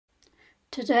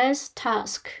Today's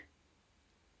task: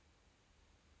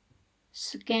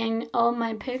 scan all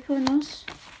my paper notes,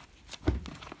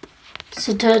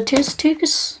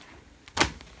 statistics,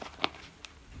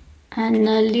 and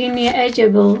linear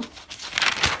algebra,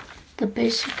 the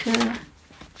basic.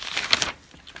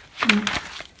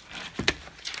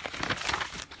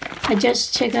 I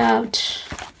just check out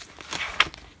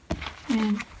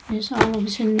it's all of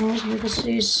the notes because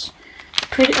it's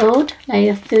pretty old,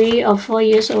 like 3 or 4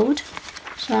 years old.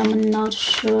 So I'm not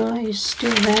sure it's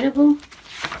still valuable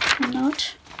or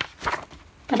not,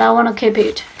 but I want to keep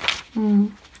it.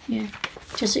 Yeah,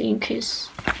 just in case,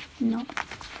 And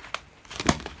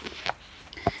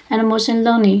machine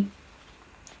learning.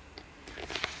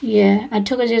 Yeah, I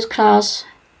took this class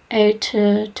at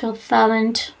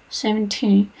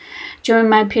 2017 during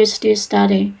my PhD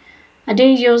study. I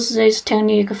didn't use this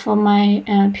technique for my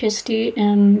PhD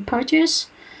projects,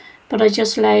 but I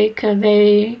just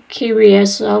very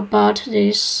curious about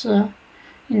this,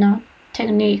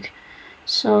 technique.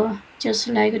 So just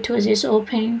took this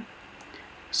open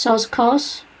source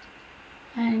course,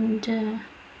 and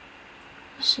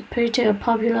it's a pretty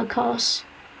popular course.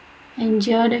 I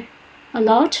enjoyed it a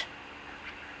lot.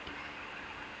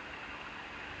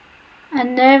 I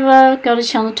never got a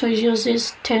chance to use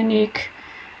this technique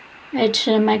at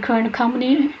my current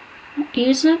company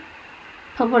either.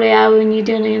 Probably I will need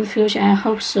it in the future. I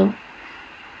hope so,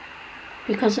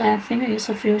 because I think it's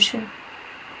a future.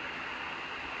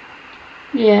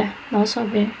 Yeah, lots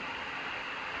of it.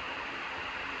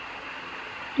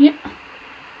 Yeah,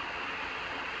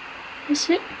 that's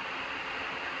it.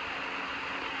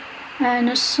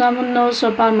 And some notes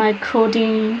about my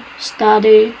coding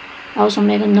study. I also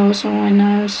make notes when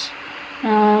I was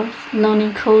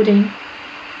learning coding.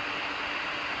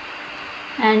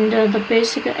 And the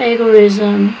basic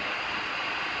algorithm,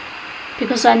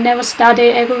 because I never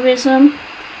studied algorithm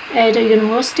at the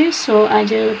university, so I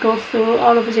just go through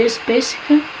all of this basic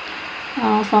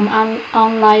from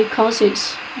online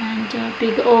courses and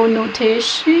big O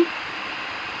notation.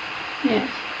 Yeah,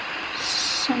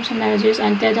 something like this,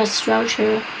 and data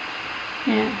structure.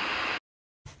 Yeah.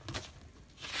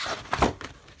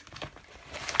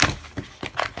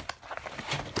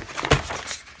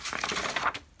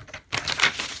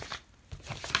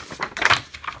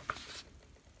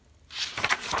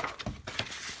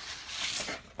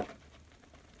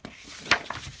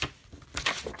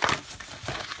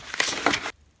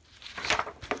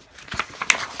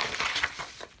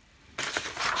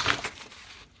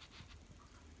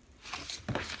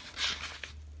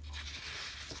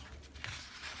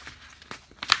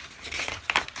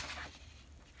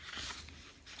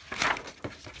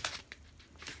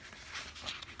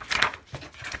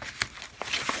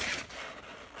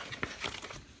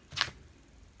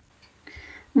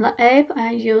 The app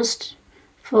I used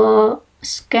for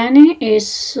scanning is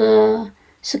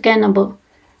Scannable.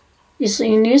 It's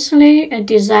initially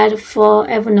designed for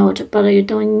Evernote, but you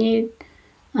don't need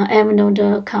an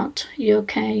Evernote account. You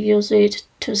can use it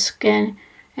to scan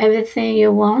everything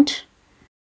you want.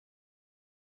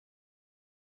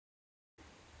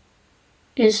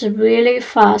 It's really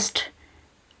fast.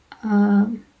 I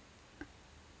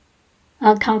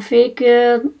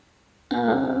configure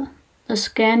the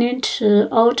scanning to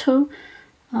auto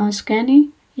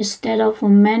scanning instead of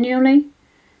manually.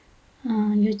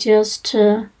 You just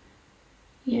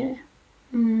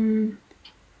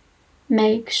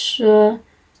make sure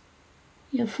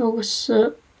you focus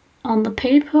on the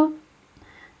paper,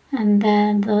 and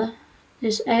then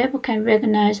this app can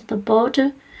recognize the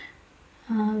border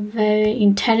very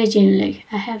intelligently,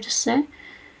 I have to say.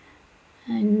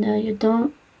 And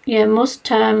most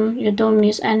time you don't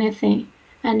miss anything,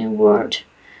 any word.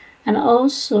 And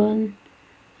also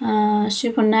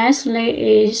super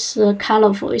nicely is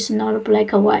colorful. It's not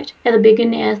black or white. At the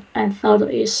beginning I thought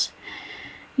it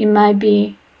might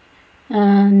be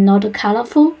not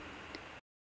colorful.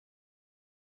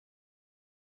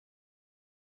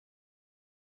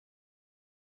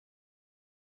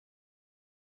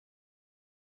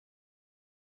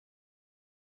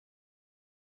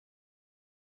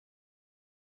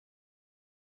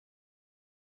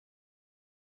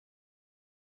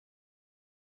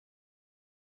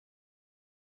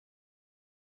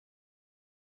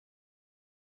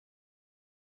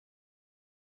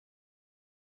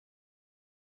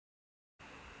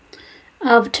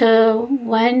 After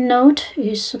one note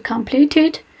is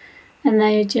completed, and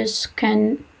then you just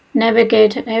can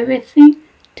navigate everything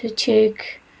to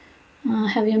check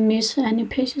have you missed any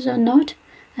pages or not,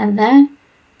 and then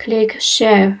click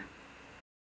share,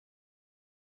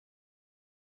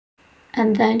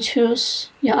 and then choose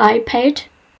your iPad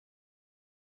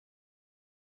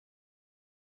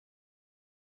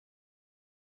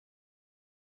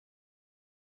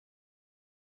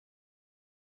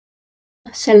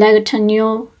select a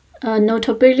new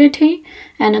Notability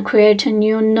and create a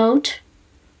new note.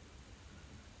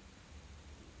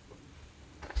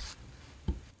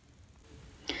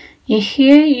 In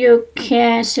here, you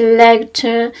can select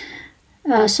a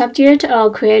subject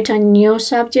or create a new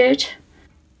subject.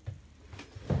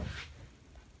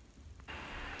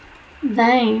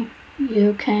 Then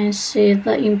you can see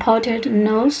the imported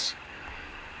notes,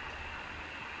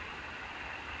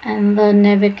 and the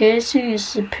navigation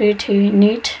is pretty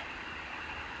neat.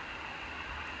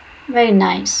 Very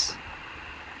nice.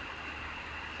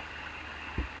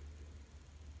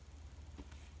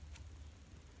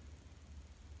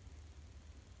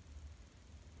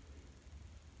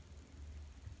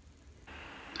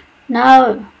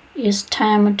 Now it's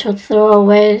time to throw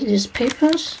away these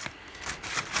papers.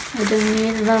 I don't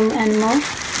need them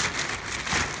anymore.